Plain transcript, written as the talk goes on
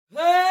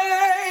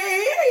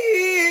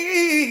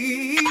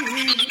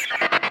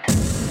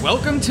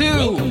Welcome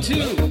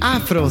to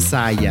Afro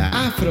Saya.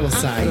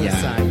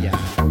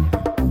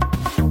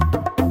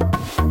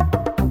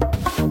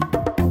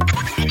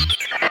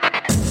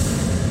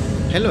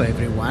 Hello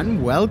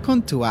everyone,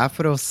 welcome to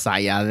Afro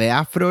Saya, the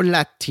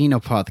Afro-Latino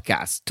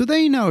podcast.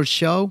 Today in our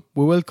show,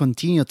 we will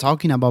continue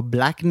talking about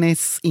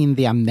blackness in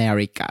the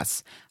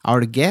Americas.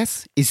 Our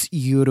guest is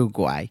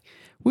Uruguay.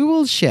 We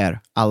will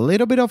share a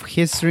little bit of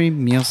history,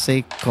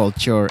 music,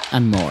 culture,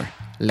 and more.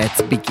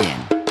 Let's begin.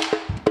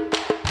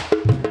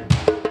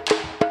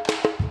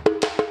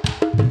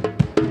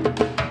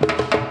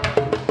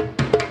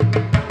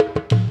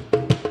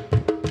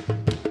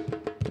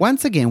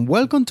 Once again,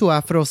 welcome to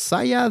Afro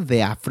Saya,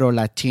 the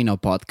Afro-Latino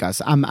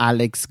podcast. I'm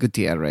Alex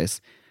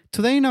Gutierrez.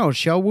 Today in our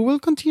show, we will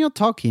continue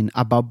talking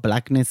about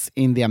blackness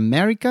in the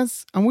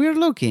Americas, and we are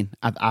looking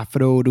at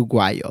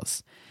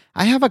Afro-Uruguayos.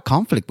 I have a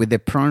conflict with the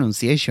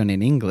pronunciation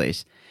in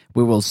English.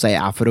 We will say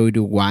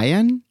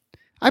Afro-Uruguayan.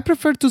 I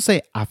prefer to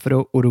say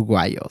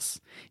Afro-Uruguayos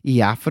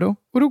y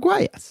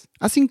Afro-Uruguayas,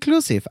 as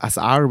inclusive as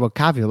our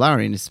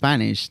vocabulary in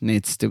Spanish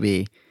needs to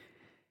be.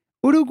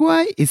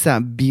 Uruguay is a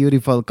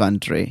beautiful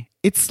country.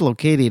 It's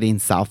located in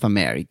South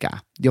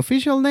America. The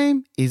official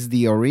name is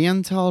the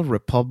Oriental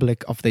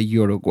Republic of the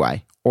Uruguay,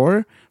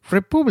 or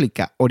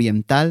República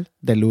Oriental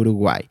del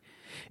Uruguay.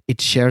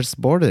 It shares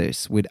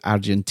borders with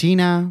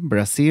Argentina,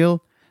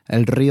 Brazil,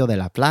 El Río de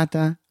la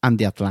Plata, and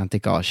the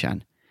Atlantic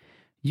Ocean.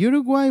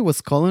 Uruguay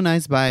was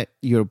colonized by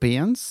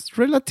Europeans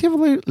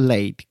relatively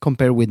late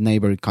compared with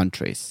neighboring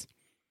countries.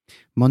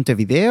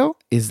 Montevideo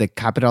is the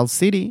capital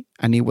city,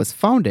 and it was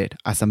founded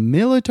as a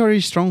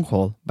military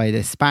stronghold by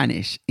the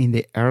Spanish in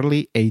the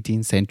early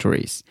 18th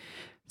centuries,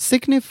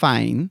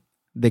 signifying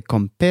the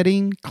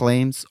competing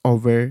claims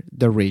over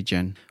the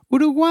region.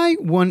 Uruguay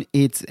won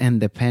its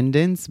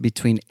independence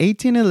between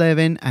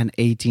 1811 and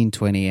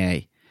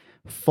 1828,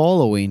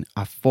 following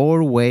a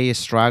four-way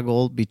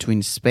struggle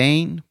between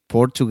Spain,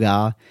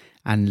 Portugal,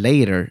 and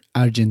later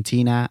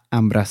Argentina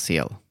and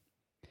Brazil.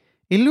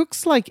 It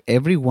looks like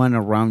everyone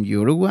around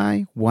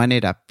Uruguay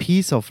wanted a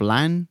piece of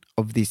land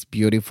of this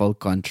beautiful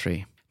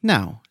country.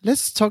 Now,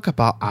 let's talk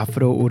about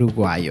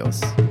Afro-Uruguayos.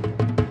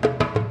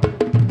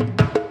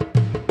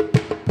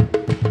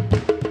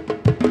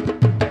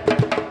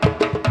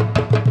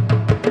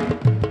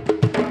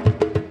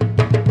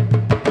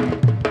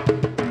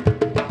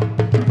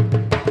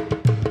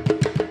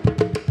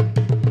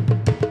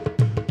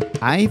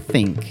 I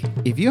think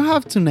if you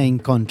have to name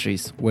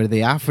countries where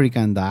the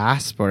African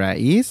diaspora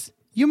is,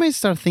 you may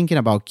start thinking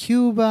about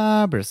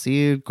Cuba,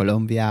 Brazil,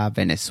 Colombia,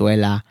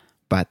 Venezuela,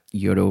 but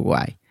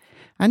Uruguay.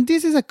 And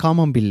this is a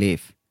common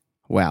belief.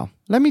 Well,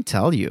 let me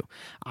tell you,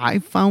 I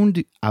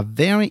found a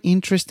very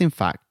interesting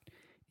fact.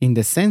 In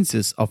the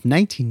census of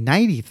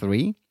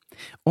 1993,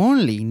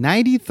 only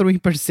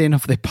 93%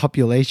 of the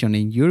population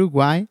in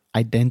Uruguay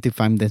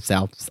identified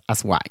themselves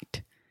as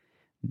white.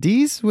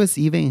 This was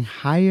even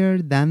higher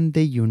than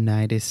the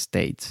United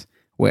States,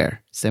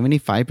 where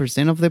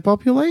 75% of the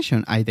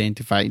population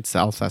identified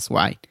itself as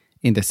white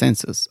in the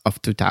census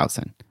of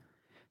 2000.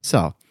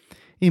 So,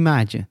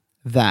 imagine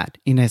that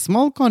in a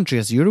small country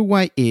as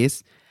Uruguay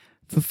is,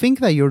 to think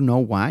that you're not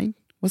white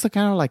was a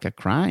kind of like a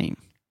crime.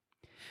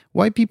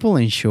 White people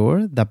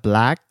ensure that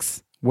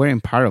blacks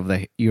weren't part of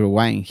the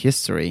Uruguayan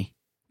history,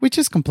 which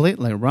is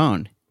completely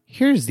wrong.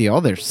 Here's the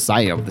other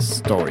side of the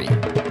story.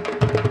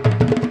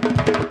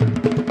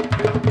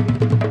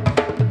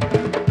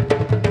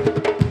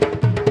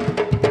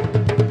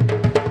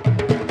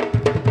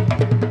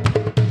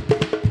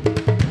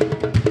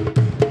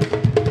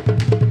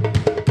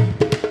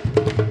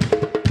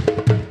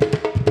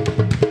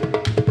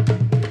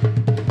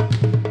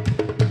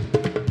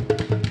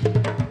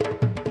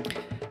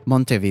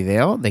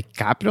 Montevideo, the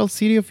capital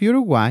city of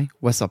Uruguay,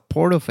 was a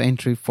port of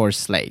entry for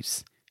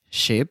slaves.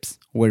 Ships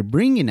were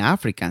bringing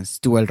Africans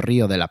to El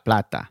Río de la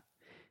Plata.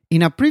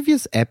 In a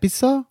previous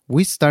episode,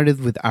 we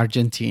started with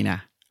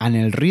Argentina, and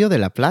El Río de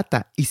la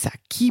Plata is a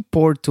key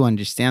port to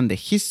understand the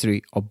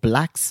history of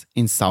blacks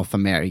in South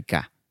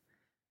America.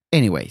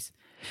 Anyways,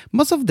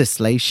 most of the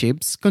slave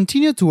ships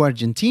continued to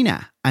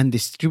Argentina and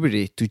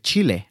distributed to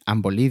Chile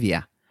and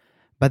Bolivia.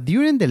 But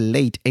during the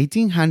late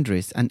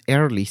 1800s and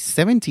early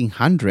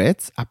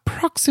 1700s,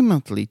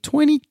 approximately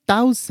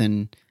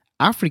 20,000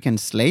 African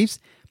slaves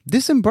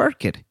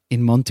disembarked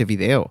in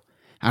Montevideo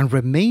and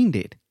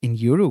remained in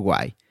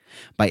Uruguay.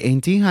 By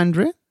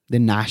 1800, the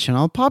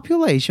national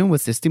population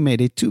was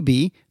estimated to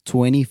be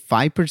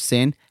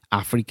 25%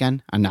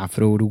 African and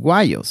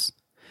Afro-Uruguayos.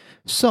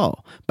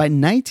 So, by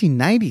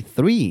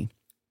 1993,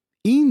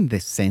 in the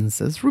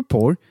census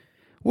report,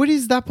 what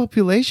is that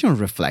population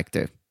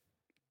reflected?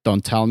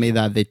 Don't tell me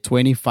that the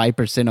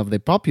 25% of the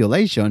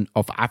population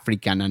of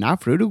African and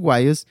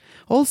Afro-Uruguayos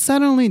all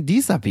suddenly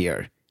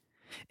disappeared.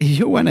 If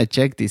you want to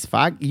check this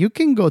fact, you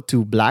can go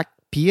to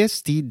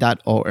blackpst.org,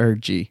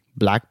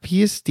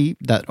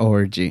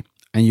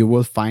 and you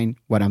will find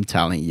what I'm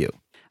telling you.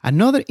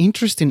 Another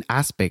interesting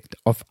aspect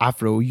of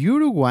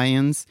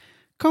Afro-Uruguayans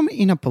come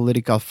in a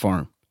political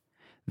form.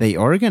 They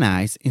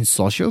organize in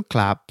social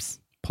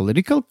clubs,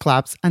 political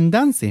clubs, and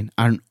dancing,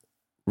 and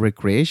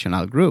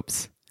recreational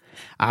groups.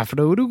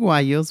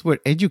 Afro-Uruguayos were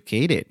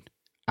educated.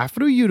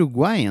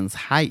 Afro-Uruguayans'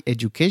 high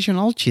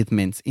educational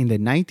achievements in the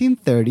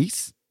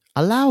 1930s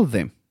allowed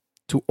them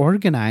to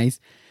organize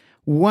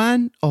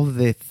one of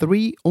the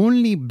three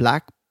only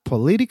black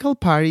political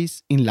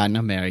parties in Latin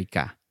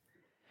America.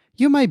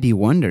 You might be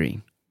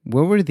wondering,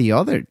 where were the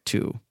other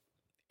two?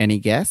 Any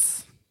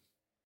guess?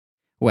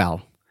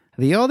 Well,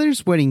 the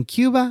others were in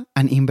Cuba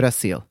and in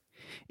Brazil.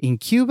 In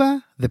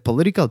Cuba, the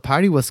political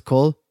party was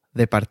called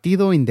the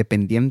Partido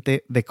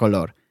Independiente de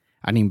Color,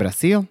 and in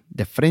Brazil,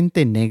 the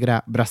Frente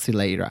Negra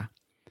Brasileira.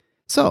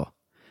 So,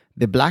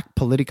 the black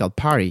political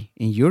party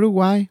in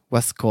Uruguay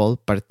was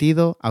called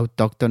Partido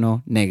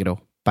Autóctono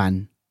Negro,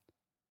 PAN.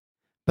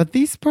 But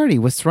this party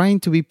was trying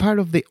to be part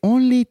of the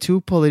only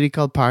two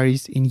political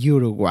parties in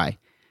Uruguay,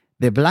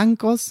 the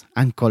Blancos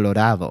and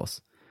Colorados.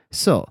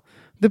 So,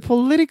 the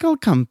political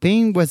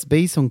campaign was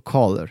based on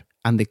color,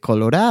 and the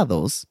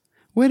Colorados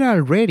were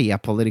already a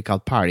political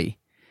party,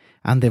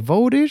 and the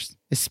voters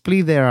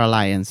split their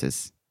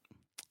alliances,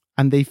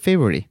 and they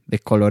favored the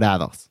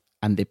Colorados,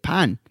 and the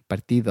PAN,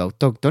 Partido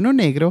Autóctono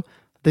Negro,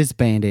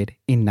 disbanded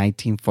in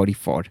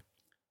 1944.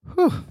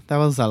 Whew, that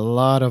was a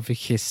lot of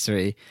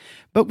history,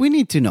 but we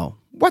need to know,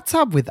 what's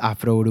up with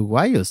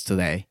Afro-Uruguayos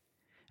today?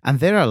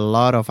 And there are a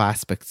lot of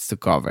aspects to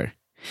cover.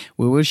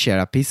 We will share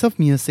a piece of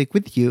music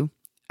with you,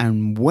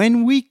 and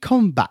when we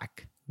come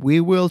back, we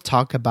will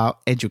talk about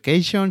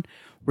education,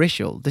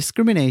 racial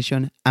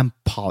discrimination, and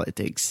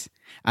politics.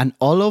 And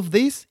all of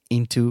this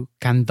into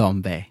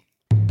Candombe.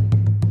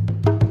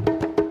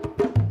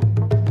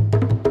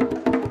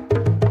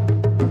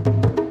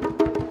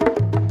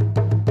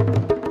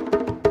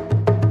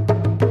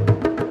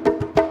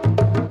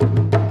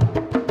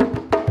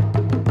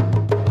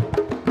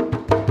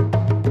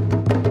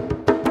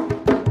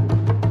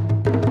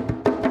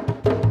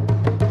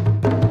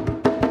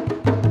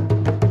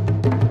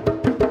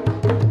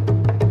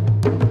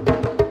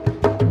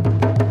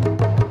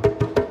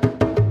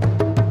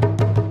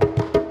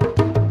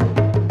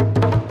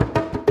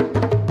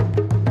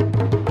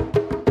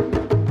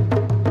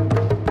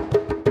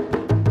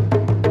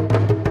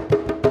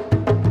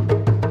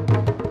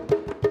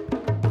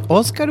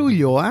 Oscar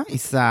Ulloa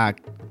is a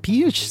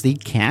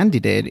PhD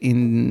candidate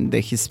in the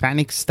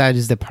Hispanic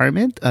Studies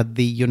Department at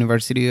the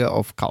University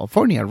of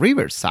California,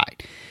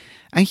 Riverside.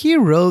 And he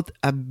wrote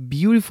a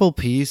beautiful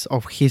piece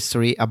of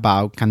history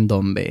about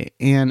Candombe.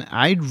 And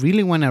I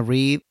really want to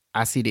read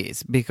as it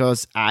is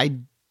because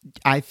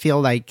I feel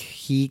like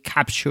he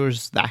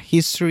captures the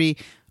history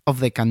of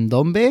the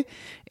Candombe,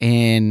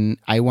 and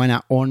I want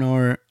to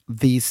honor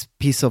this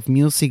piece of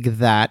music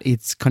that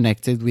it's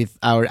connected with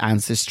our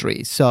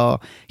ancestry. So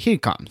here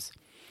it comes.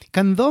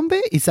 Candombe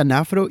is an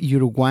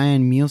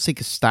Afro-Uruguayan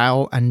music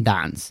style and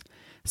dance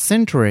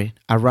centered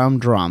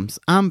around drums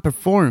and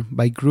performed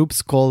by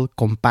groups called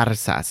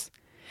comparsas.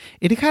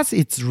 It has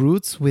its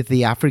roots with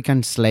the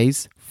African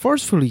slaves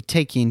forcefully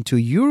taken to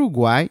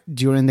Uruguay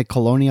during the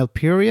colonial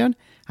period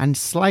and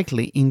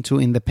slightly into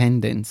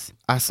independence.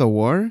 As a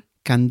word,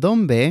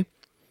 Candombe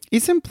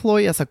is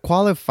employed as a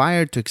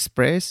qualifier to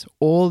express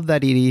all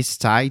that it is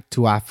tied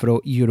to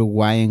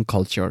Afro-Uruguayan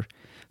culture.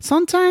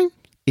 Sometimes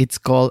it's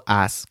called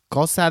as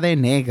cosa de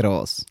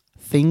negros,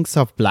 things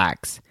of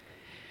blacks.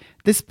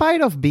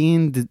 Despite of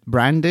being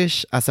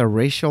brandished as a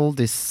racial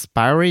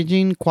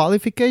disparaging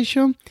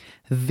qualification,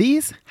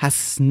 this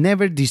has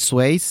never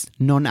dissuaded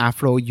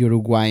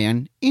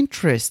non-Afro-Uruguayan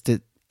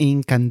interested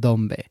in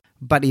Candombe,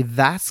 but it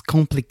does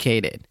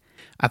complicate it.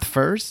 At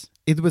first,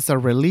 it was a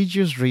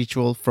religious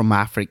ritual from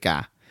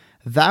Africa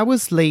that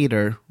was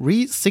later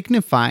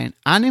re-signified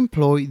and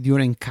employed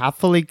during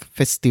Catholic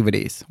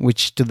festivities,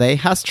 which today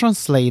has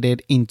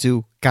translated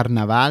into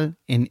Carnaval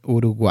in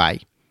Uruguay.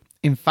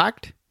 In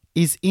fact,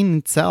 is in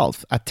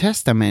itself a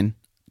testament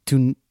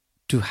to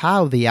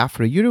how the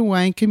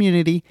Afro-Uruguayan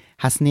community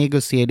has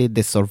negotiated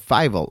the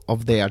survival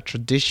of their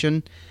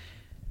tradition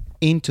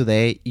in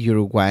today's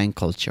Uruguayan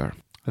culture.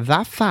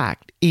 That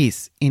fact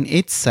is in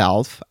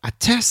itself a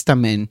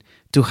testament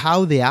to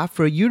how the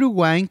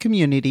Afro-Uruguayan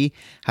community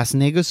has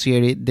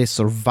negotiated the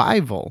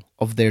survival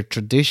of their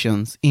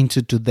traditions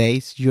into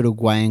today's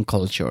Uruguayan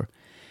culture.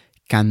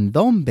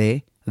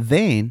 Candombe,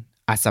 then,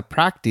 as a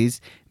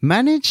practice,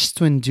 managed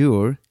to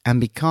endure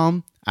and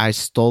become a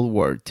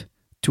stalwart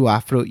to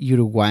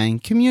Afro-Uruguayan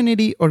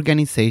community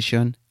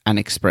organization and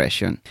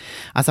expression.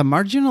 As a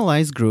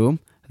marginalized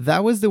group,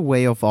 that was the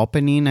way of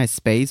opening a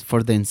space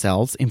for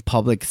themselves in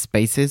public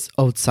spaces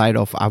outside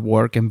of a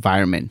work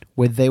environment,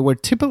 where they were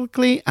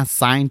typically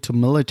assigned to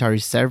military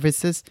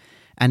services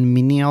and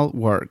menial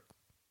work.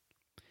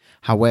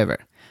 However,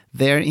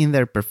 there in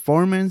their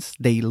performance,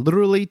 they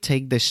literally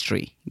take the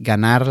street,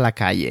 ganar la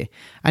calle,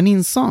 and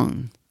in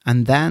song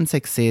and dance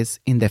exists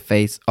in the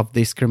face of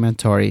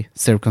discriminatory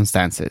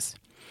circumstances.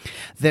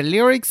 The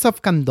lyrics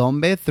of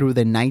Candombe through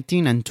the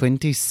 19th and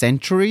 20th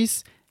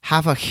centuries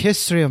have a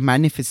history of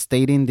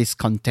manifesting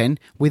discontent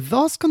with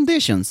those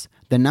conditions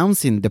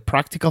denouncing the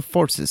practical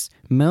forces,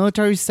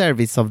 military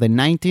service of the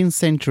 19th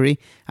century,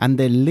 and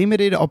the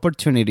limited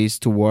opportunities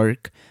to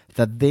work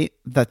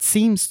that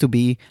seems to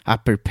be a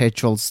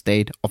perpetual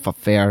state of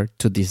affair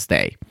to this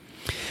day.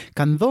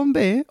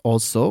 Candombe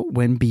also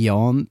went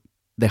beyond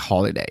the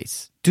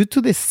holidays. Due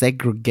to the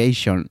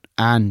segregation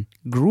and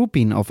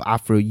grouping of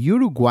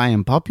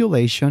Afro-Uruguayan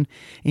population,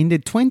 in the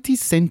 20th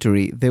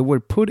century they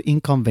were put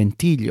in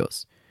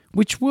conventillos,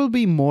 which will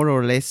be more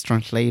or less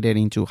translated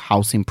into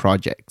housing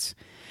projects.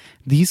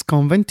 These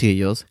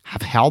conventillos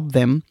have helped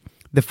them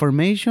the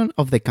formation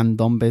of the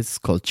candombe's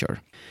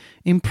culture.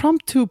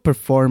 Impromptu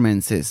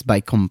performances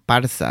by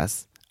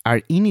comparsas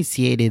are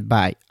initiated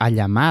by a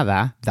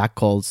llamada that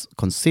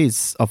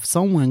consists of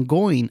someone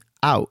going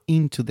out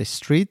into the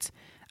streets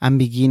and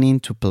beginning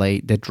to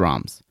play the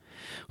drums.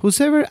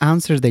 Whoever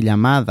answers the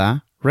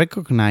llamada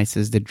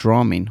recognizes the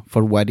drumming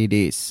for what it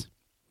is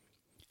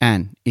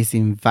and is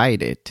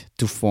invited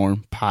to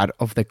form part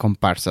of the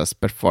comparsa's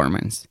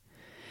performance.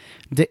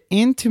 The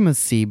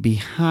intimacy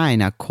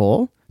behind a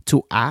call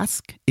to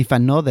ask if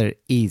another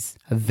is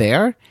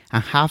there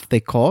and have the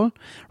call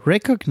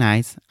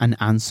recognized and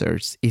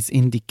answers is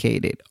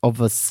indicated of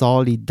a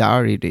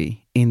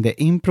solidarity in the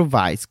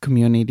improvised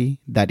community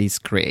that is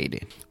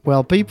created.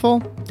 Well, people,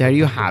 there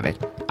you have it.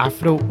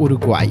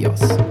 Afro-Uruguayos.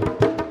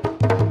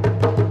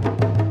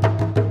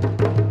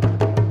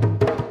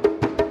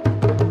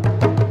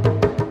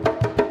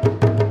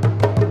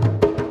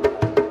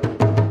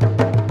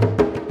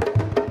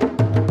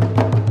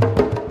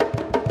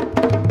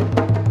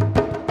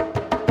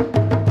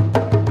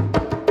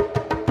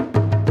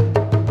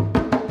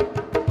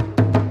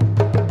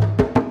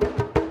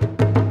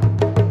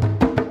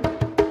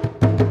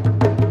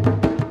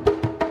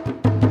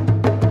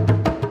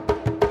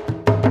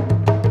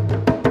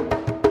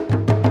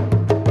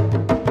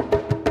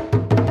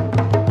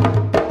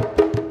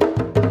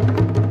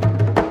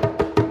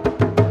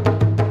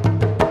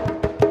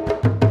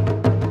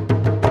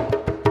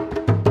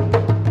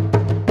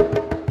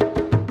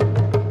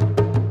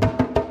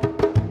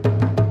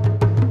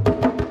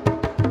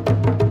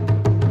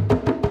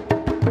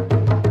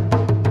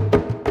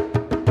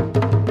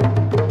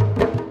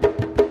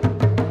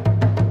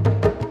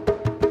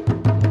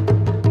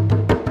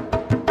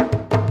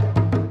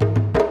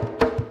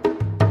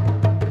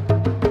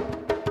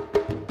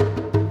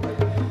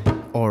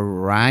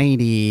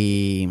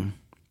 Alrighty.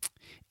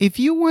 If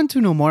you want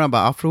to know more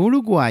about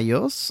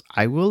Afro-Uruguayos,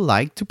 I would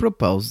like to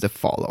propose the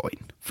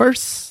following.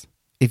 First,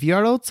 if you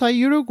are outside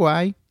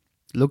Uruguay,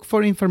 look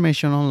for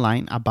information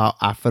online about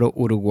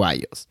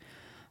Afro-Uruguayos.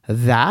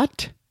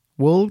 That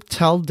will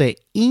tell the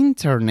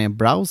internet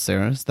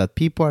browsers that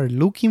people are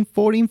looking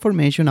for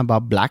information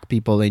about Black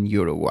people in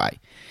Uruguay.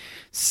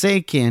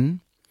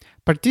 Second,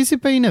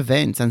 participate in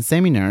events and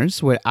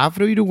seminars where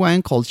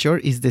Afro-Uruguayan culture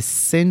is the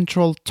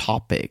central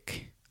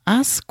topic.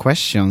 Ask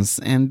questions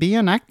and be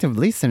an active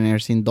listener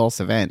in those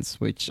events,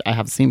 which I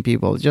have seen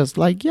people just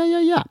like,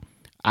 yeah.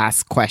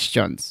 Ask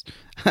questions.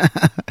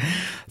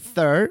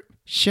 Third,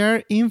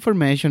 share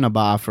information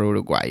about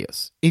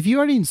Afro-Uruguayos. If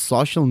you are in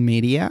social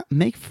media,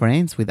 make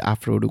friends with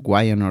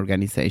Afro-Uruguayan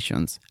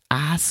organizations.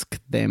 Ask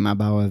them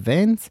about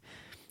events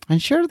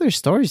and share their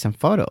stories and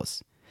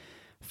photos.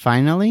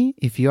 Finally,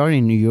 if you are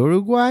in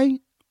Uruguay,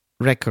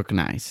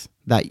 recognize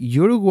that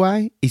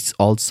Uruguay is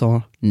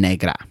also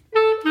negra.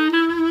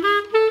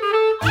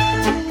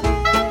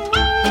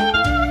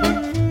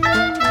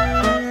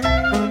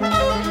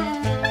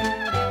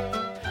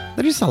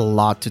 There is a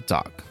lot to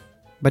talk,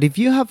 but if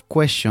you have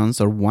questions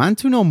or want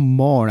to know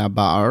more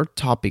about our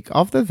topic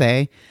of the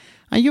day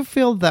and you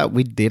feel that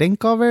we didn't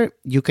cover,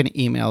 you can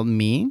email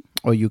me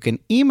or you can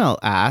email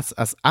us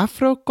as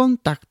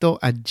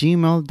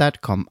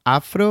afrocontacto@gmail.com,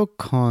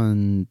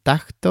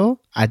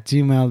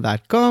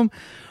 afrocontacto@gmail.com,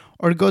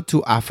 or go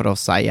to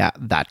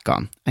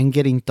afrosaya.com and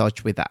get in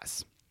touch with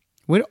us.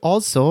 We're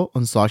also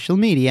on social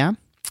media.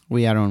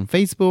 We are on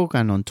Facebook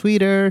and on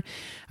Twitter,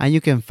 and you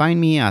can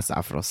find me as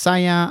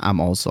Afrosaya. I'm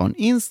also on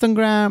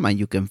Instagram, and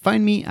you can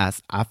find me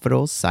as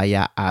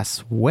Afrosaya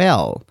as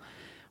well.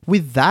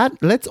 With that,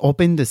 let's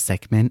open the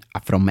segment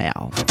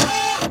Afromail.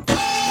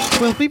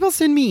 Well, people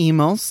send me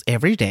emails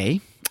every day,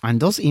 and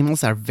those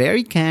emails are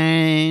very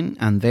kind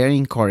and very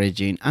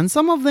encouraging, and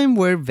some of them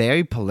were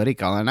very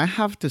political, and I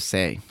have to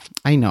say,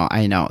 I know,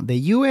 the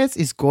US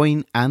is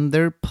going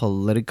under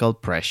political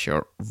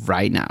pressure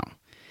right now.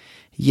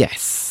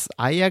 Yes,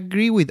 I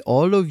agree with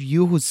all of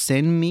you who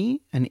send me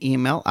an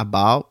email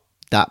about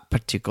that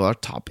particular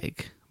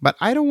topic. But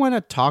I don't want to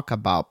talk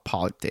about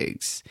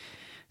politics.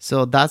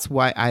 So that's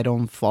why I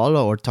don't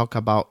follow or talk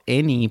about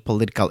any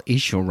political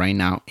issue right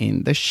now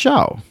in the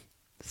show.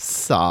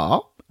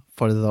 So,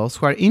 for those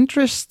who are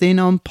interested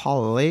in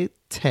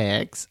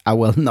politics, I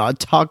will not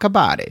talk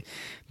about it.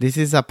 This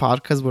is a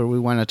podcast where we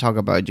want to talk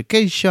about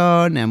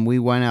education and we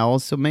want to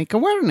also make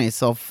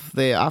awareness of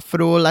the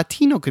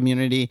Afro-Latino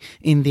community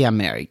in the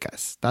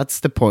Americas.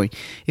 That's the point.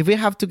 If we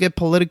have to get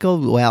political,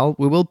 well,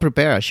 we will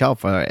prepare a show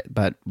for it.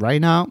 But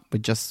right now, we're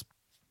just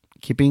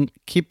keeping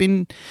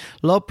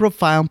low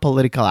profile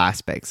political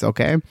aspects,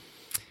 okay?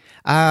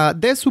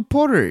 The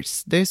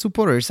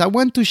supporters. I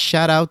want to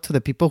shout out to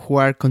the people who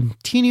are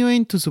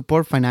continuing to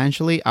support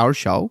financially our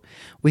show.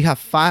 We have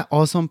 5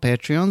 awesome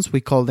Patreons.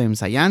 We call them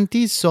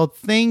Sayantis. So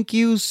thank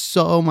you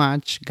so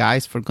much,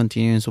 guys, for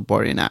continuing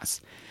supporting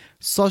us.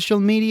 Social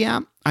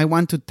media, I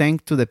want to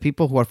thank to the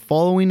people who are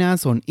following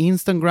us on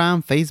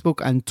Instagram, Facebook,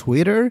 and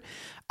Twitter.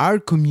 Our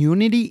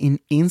community in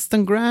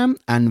Instagram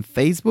and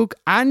Facebook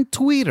and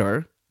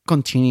Twitter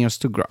continues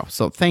to grow.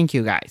 So thank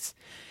you, guys.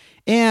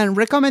 And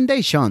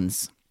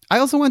recommendations. I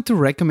also want to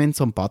recommend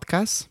some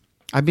podcasts.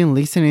 I've been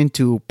listening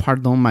to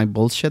Pardon My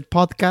Bullshit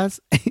podcast.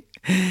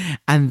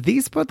 And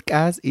this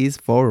podcast is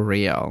for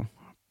real.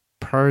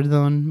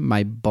 Pardon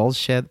My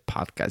Bullshit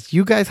podcast.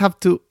 You guys have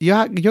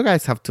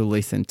to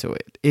listen to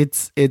it.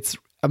 It's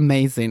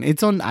amazing.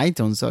 It's on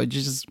iTunes, so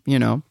just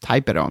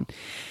type it on.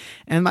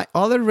 And my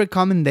other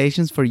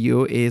recommendations for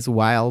you is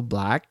Wild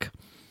Black.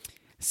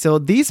 So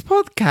this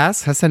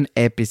podcast has an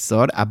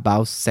episode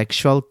about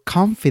sexual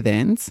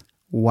confidence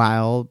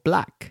while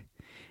black.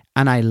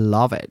 And I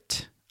love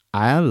it.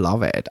 I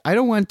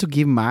don't want to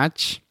give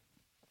much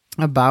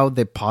about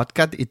the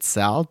podcast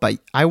itself, but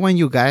I want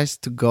you guys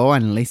to go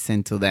and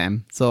listen to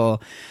them. So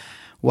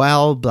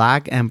While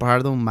Black and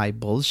Pardon My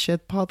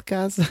Bullshit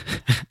podcast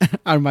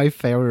are my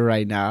favorite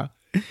right now.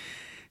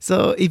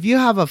 So if you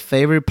have a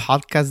favorite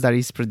podcast that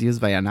is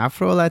produced by an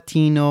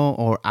Afro-Latino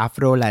or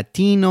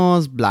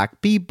Afro-Latinos,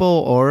 Black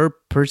people, or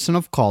person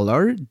of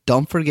color,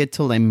 don't forget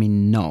to let me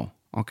know,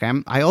 okay?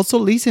 I also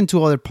listen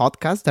to other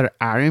podcasts that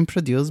aren't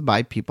produced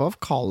by people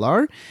of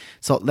color,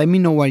 so let me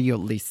know where you're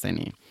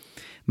listening.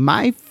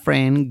 My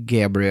friend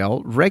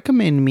Gabriel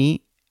recommended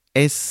me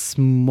a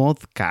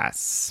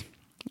Smoothcast.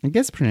 I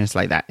guess pronounced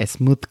like that, a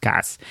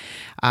Smoothcast.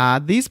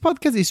 This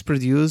podcast is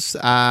produced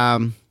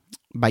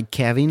by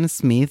Kevin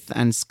Smith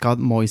and Scott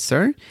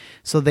Moiser.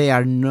 So they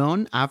are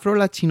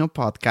non-Afro-Latino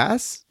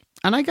podcasts.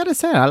 And I gotta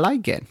say, I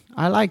like it.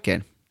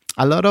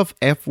 A lot of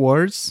F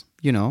words,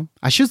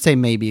 I should say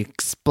maybe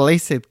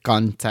explicit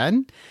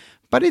content,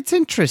 but it's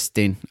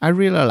interesting. I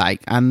really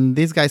like. And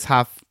these guys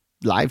have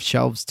live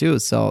shows too.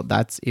 So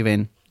that's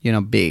even,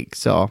 big.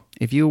 So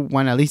if you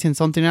want to listen to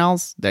something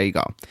else, there you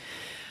go.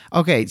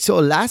 Okay, so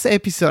last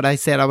episode I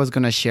said I was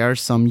going to share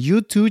some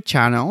YouTube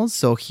channels.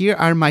 So here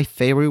are my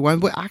favorite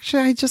ones. Well,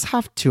 actually, I just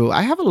have 2.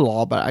 I have a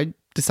lot, but I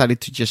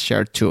decided to just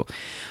share 2.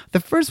 The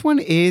first one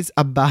is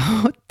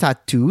about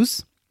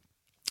tattoos.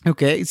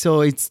 Okay, so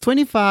it's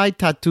 25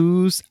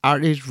 tattoos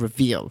artist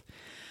reveal.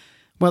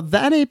 Well,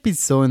 that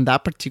episode and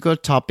that particular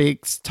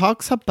topic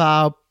talks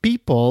about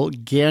people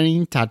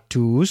getting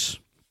tattoos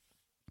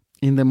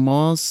in the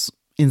most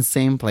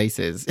insane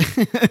places.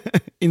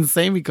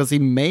 Insane because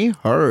it may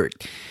hurt.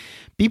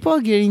 People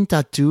are getting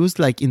tattoos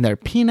like in their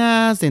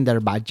penis, in their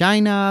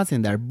vaginas,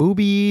 in their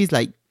boobies,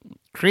 like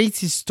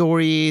crazy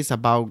stories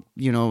about,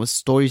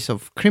 stories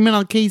of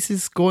criminal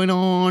cases going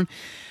on.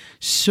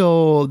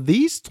 So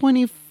these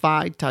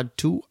 25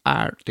 tattoo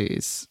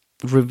artists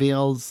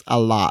reveals a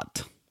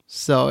lot.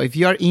 So if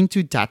you are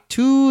into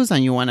tattoos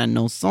and you want to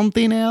know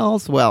something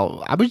else,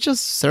 well, I was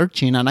just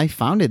searching and I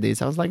found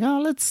this. I was like,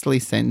 let's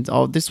listen.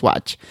 This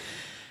watch.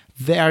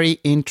 Very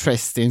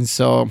interesting.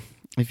 So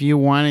if you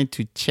wanted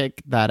to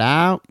check that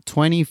out,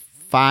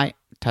 25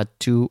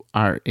 tattoo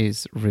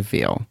artists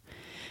reveal.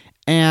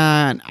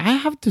 And I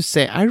have to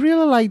say, I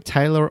really like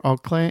Tyler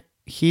Oakley.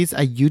 He's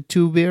a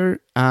YouTuber.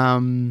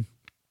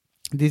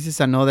 This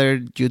is another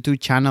YouTube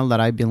channel that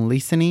I've been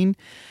watching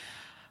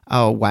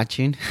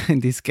in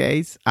this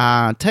case.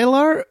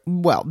 Taylor,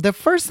 well, the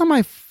first time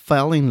I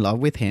fell in love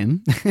with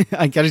him,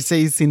 I gotta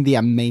say, is in The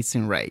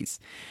Amazing Race.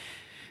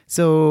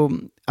 So,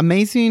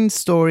 amazing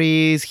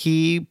stories.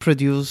 He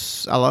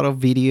produced a lot of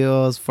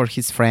videos for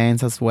his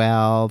friends as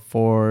well,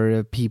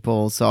 for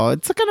people. So,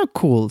 it's kind of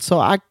cool. So,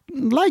 I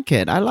like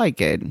it.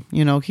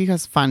 He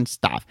has fun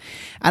stuff.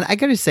 And I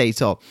gotta say,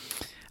 so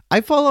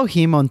I follow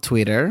him on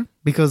Twitter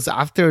because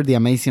after The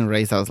Amazing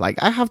Race, I was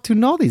like, I have to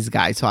know this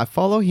guy. So I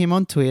follow him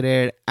on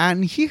Twitter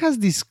and he has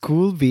this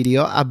cool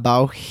video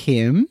about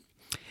him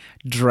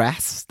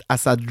dressed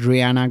as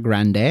Ariana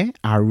Grande.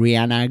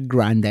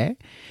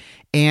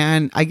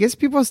 And I guess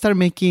people start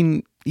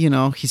making,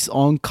 his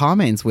own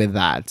comments with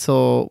that.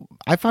 So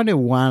I found it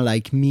one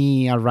like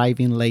me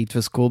arriving late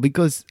to school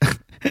because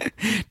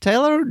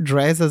Taylor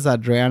dressed as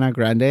Ariana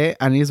Grande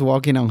and he's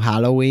walking on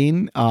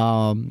Halloween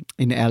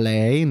in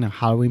LA in a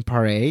Halloween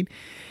parade.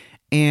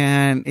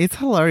 And it's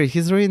hilarious.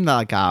 He's wearing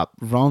like a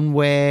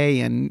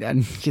runway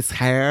and his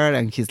hair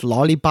and his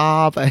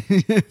lollipop.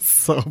 It's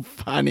so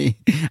funny.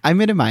 I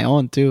made it my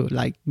own too,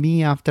 like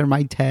me after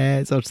my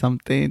test or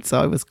something.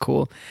 So it was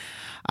cool.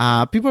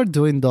 People are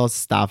doing those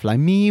stuff like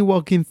me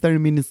walking 30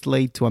 minutes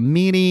late to a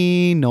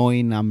meeting,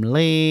 knowing I'm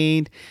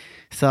late.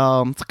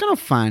 So it's kind of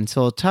fun.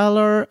 So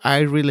Tyler, I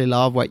really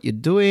love what you're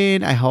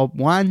doing. I hope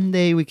one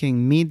day we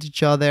can meet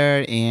each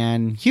other.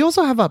 And he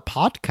also have a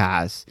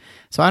podcast.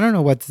 So I don't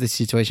know what's the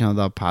situation of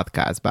the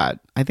podcast, but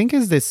I think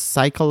it's this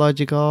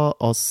psychological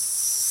or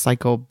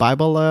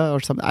psycho-bible or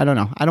something. I don't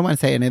know. I don't want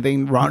to say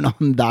anything wrong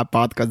on that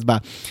podcast,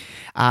 but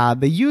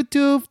the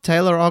YouTube,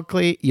 Taylor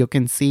Oakley, you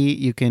can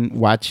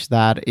watch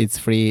that. It's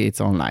free.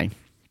 It's online.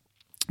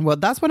 Well,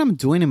 that's what I'm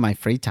doing in my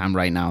free time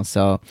right now.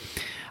 So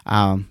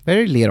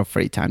very little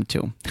free time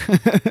too.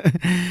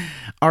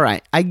 All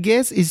right. I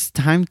guess it's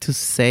time to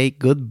say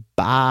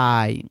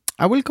goodbye.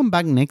 I will come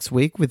back next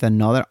week with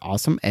another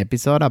awesome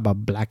episode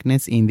about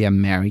Blackness in the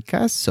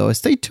Americas. So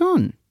stay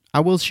tuned. I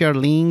will share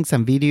links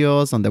and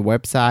videos on the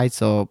website.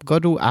 So go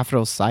to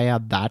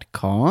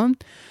afrosaya.com.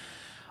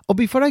 Oh,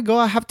 before I go,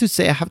 I have to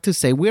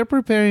say, we are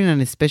preparing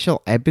a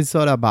special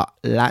episode about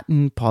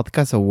Latin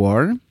Podcast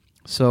Award.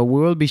 So we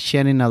will be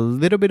sharing a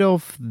little bit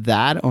of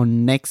that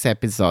on next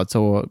episode.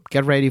 So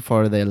get ready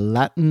for the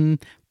Latin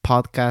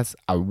Podcast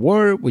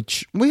Award,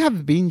 which we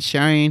have been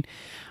sharing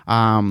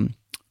on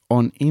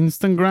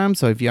Instagram.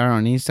 So if you are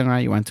on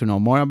Instagram, you want to know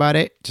more about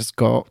it, just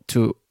go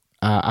to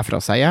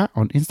Afrosaya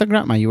on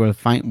Instagram and you will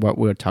find what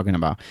we're talking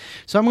about.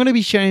 So I'm going to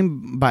be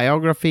sharing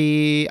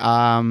biography.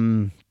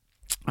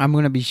 I'm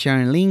going to be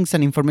sharing links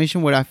and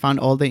information where I found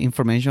all the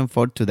information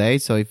for today.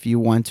 So if you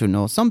want to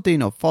know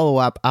something or follow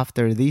up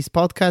after this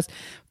podcast,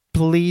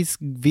 please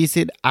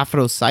visit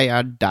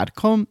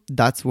afrosaya.com.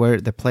 That's where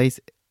the place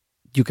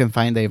you can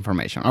find the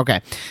information.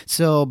 Okay,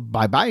 so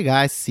bye-bye,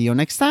 guys. See you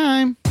next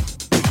time.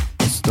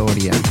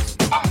 Historia.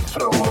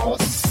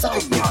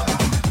 Afrosaya.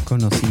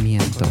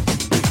 Conocimiento.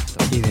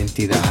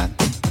 Identidad.